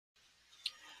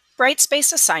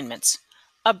Brightspace Assignments,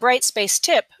 a Brightspace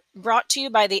tip brought to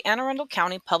you by the Anne Arundel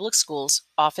County Public Schools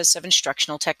Office of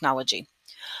Instructional Technology.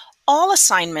 All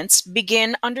assignments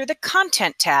begin under the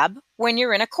Content tab when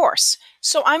you're in a course.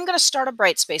 So I'm going to start a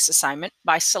Brightspace assignment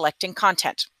by selecting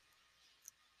Content.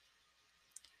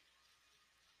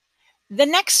 The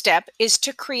next step is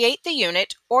to create the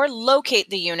unit or locate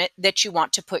the unit that you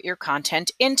want to put your content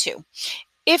into.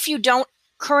 If you don't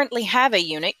currently have a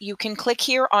unit, you can click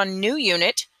here on New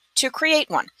Unit to create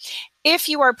one. If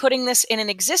you are putting this in an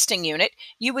existing unit,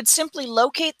 you would simply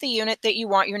locate the unit that you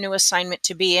want your new assignment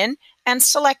to be in and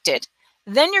select it.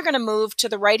 Then you're going to move to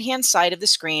the right-hand side of the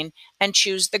screen and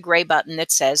choose the gray button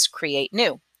that says Create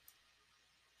New.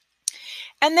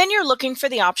 And then you're looking for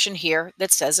the option here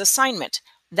that says Assignment.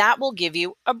 That will give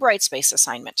you a Brightspace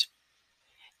assignment.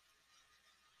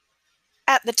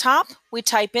 At the top, we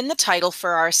type in the title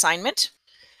for our assignment.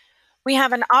 We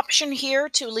have an option here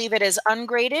to leave it as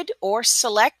ungraded or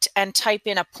select and type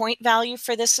in a point value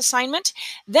for this assignment.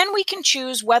 Then we can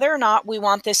choose whether or not we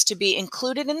want this to be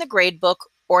included in the gradebook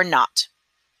or not.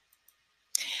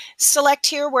 Select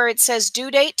here where it says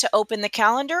due date to open the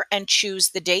calendar and choose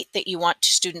the date that you want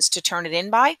students to turn it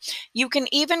in by. You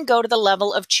can even go to the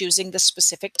level of choosing the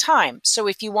specific time. So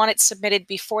if you want it submitted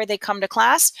before they come to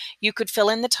class, you could fill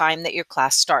in the time that your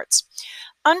class starts.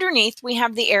 Underneath, we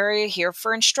have the area here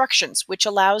for instructions, which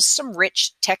allows some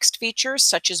rich text features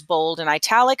such as bold and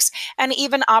italics, and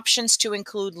even options to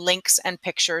include links and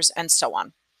pictures and so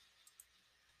on.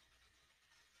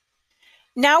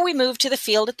 Now we move to the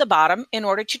field at the bottom in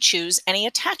order to choose any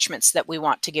attachments that we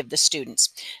want to give the students.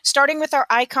 Starting with our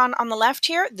icon on the left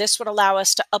here, this would allow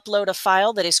us to upload a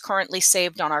file that is currently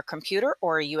saved on our computer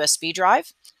or a USB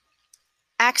drive,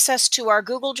 access to our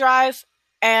Google Drive,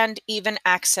 and even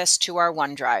access to our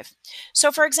OneDrive.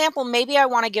 So for example, maybe I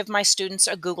want to give my students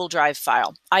a Google Drive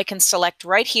file. I can select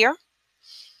right here.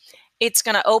 It's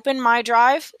going to open my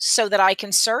drive so that I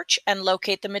can search and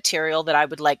locate the material that I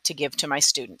would like to give to my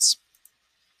students.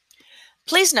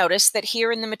 Please notice that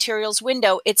here in the materials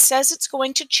window, it says it's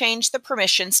going to change the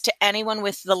permissions to anyone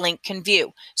with the link can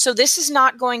view. So this is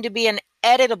not going to be an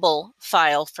editable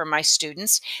file for my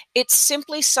students. It's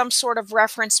simply some sort of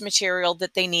reference material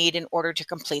that they need in order to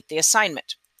complete the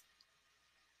assignment.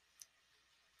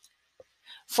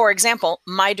 For example,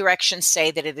 my directions say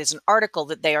that it is an article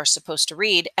that they are supposed to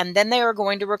read, and then they are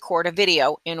going to record a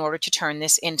video in order to turn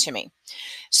this into me.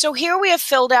 So here we have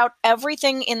filled out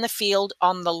everything in the field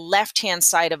on the left-hand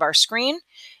side of our screen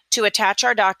to attach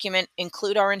our document,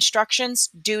 include our instructions,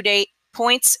 due date,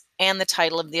 points, and the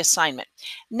title of the assignment.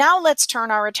 Now let's turn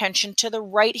our attention to the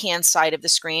right-hand side of the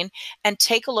screen and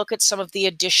take a look at some of the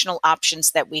additional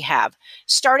options that we have.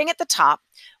 Starting at the top,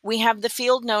 we have the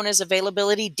field known as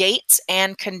Availability Dates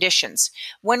and Conditions.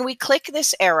 When we click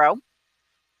this arrow,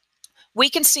 we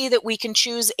can see that we can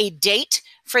choose a date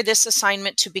for this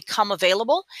assignment to become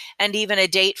available and even a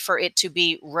date for it to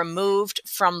be removed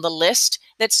from the list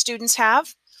that students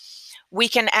have. We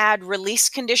can add release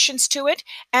conditions to it,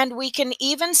 and we can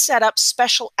even set up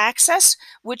special access,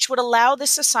 which would allow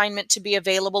this assignment to be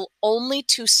available only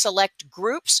to select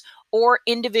groups or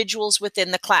individuals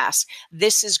within the class.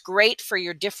 This is great for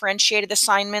your differentiated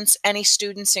assignments, any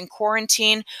students in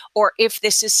quarantine, or if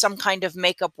this is some kind of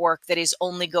makeup work that is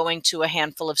only going to a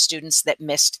handful of students that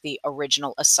missed the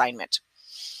original assignment.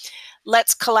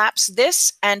 Let's collapse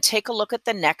this and take a look at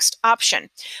the next option.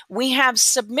 We have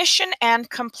Submission and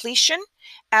Completion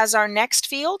as our next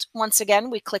field. Once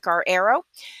again, we click our arrow,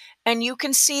 and you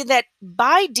can see that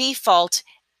by default,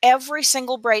 every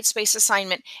single Brightspace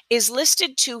assignment is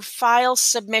listed to file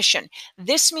submission.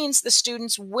 This means the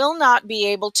students will not be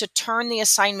able to turn the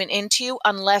assignment into you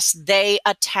unless they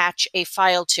attach a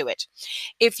file to it.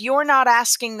 If you're not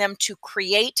asking them to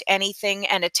create anything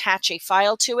and attach a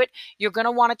file to it, you're going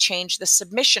to want to change the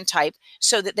submission type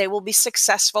so that they will be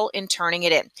successful in turning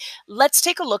it in. Let's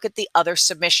take a look at the other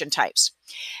submission types.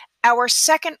 Our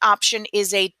second option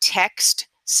is a text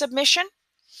submission.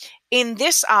 In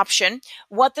this option,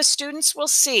 what the students will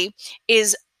see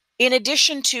is, in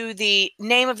addition to the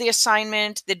name of the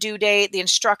assignment, the due date, the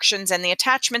instructions, and the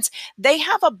attachments, they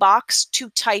have a box to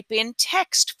type in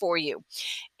text for you.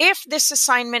 If this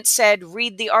assignment said,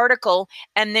 read the article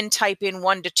and then type in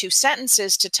 1 to 2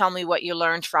 sentences to tell me what you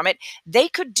learned from it, they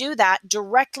could do that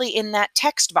directly in that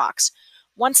text box.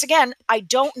 Once again, I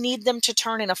don't need them to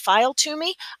turn in a file to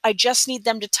me. I just need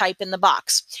them to type in the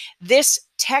box. This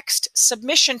text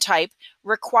submission type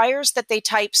requires that they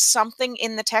type something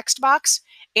in the text box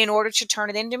in order to turn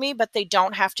it into me, but they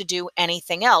don't have to do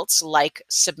anything else like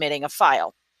submitting a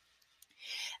file.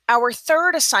 Our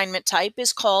third assignment type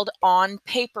is called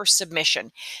on-paper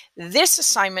submission. This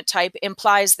assignment type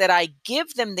implies that I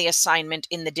give them the assignment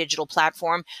in the digital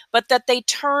platform, but that they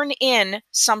turn in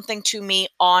something to me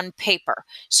on paper.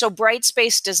 So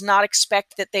Brightspace does not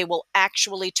expect that they will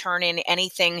actually turn in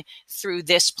anything through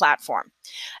this platform.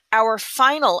 Our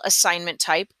final assignment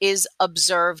type is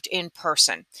observed in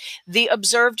person. The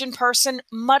observed in person,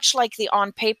 much like the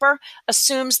on paper,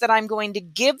 assumes that I'm going to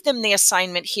give them the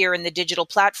assignment here in the digital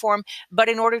platform, but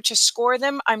in order to score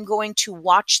them, I'm going to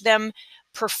watch them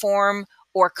perform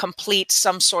or complete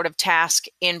some sort of task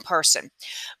in person.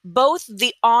 Both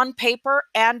the on paper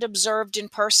and observed in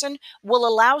person will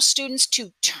allow students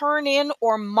to turn in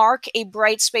or mark a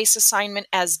Brightspace assignment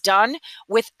as done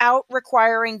without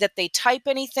requiring that they type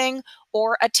anything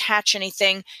or attach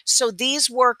anything. So these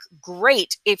work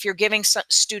great if you're giving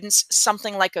students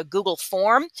something like a Google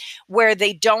form where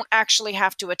they don't actually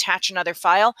have to attach another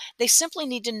file. They simply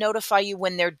need to notify you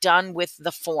when they're done with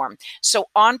the form. So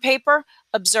on paper,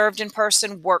 observed in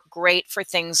person work great for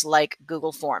things like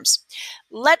Google Forms.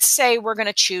 Let's say we're going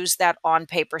to choose that on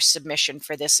paper submission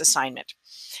for this assignment.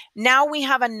 Now we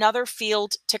have another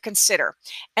field to consider,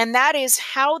 and that is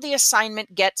how the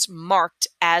assignment gets marked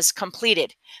as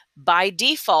completed. By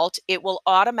default, it will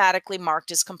automatically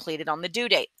marked as completed on the due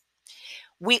date.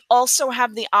 We also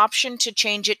have the option to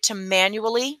change it to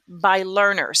manually by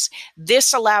learners.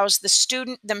 This allows the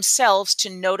student themselves to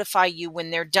notify you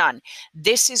when they're done.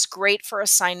 This is great for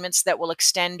assignments that will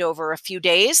extend over a few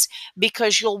days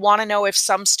because you'll want to know if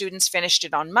some students finished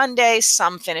it on Monday,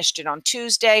 some finished it on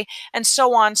Tuesday, and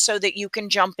so on, so that you can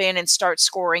jump in and start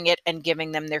scoring it and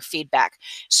giving them their feedback.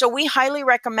 So we highly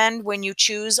recommend when you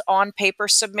choose on paper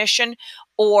submission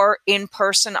or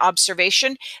in-person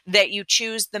observation that you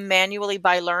choose the manually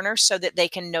by learner so that they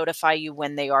can notify you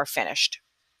when they are finished.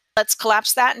 Let's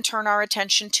collapse that and turn our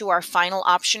attention to our final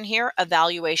option here,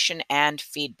 evaluation and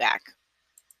feedback.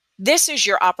 This is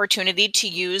your opportunity to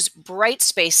use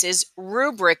Brightspace's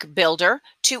rubric builder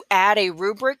to add a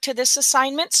rubric to this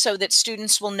assignment so that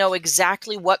students will know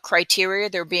exactly what criteria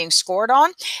they're being scored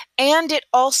on. And it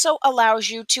also allows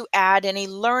you to add any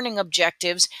learning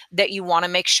objectives that you want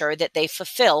to make sure that they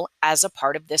fulfill as a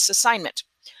part of this assignment.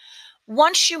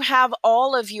 Once you have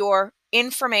all of your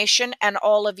information and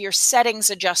all of your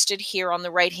settings adjusted here on the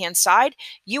right-hand side,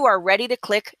 you are ready to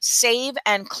click Save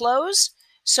and Close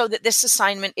so that this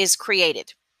assignment is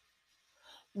created.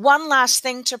 One last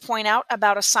thing to point out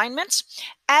about assignments.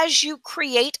 As you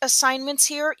create assignments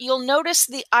here, you'll notice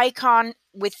the icon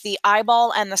with the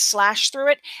eyeball and the slash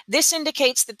through it. This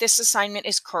indicates that this assignment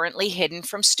is currently hidden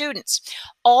from students.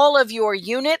 All of your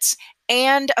units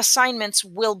and assignments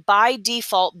will by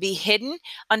default be hidden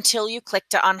until you click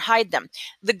to unhide them.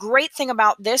 The great thing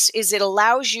about this is it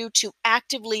allows you to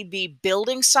actively be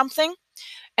building something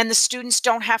and the students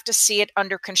don't have to see it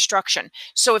under construction.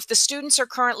 So if the students are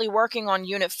currently working on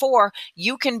Unit 4,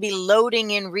 you can be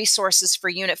loading in resources for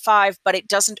Unit 5, but it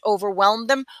doesn't overwhelm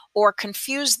them or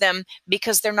confuse them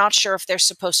because they're not sure if they're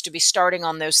supposed to be starting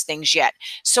on those things yet.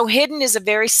 So hidden is a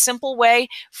very simple way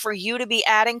for you to be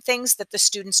adding things that the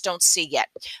students don't see yet.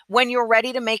 When you're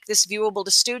ready to make this viewable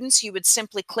to students, you would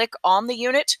simply click on the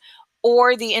unit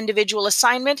or the individual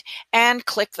assignment and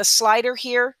click the slider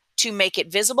here to make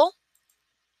it visible.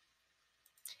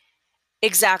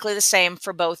 Exactly the same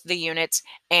for both the units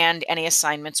and any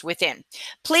assignments within.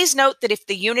 Please note that if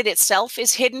the unit itself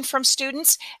is hidden from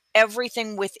students,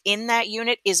 everything within that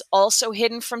unit is also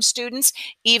hidden from students,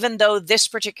 even though this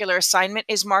particular assignment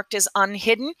is marked as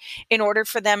unhidden. In order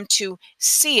for them to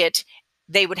see it,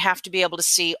 they would have to be able to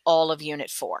see all of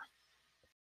Unit 4.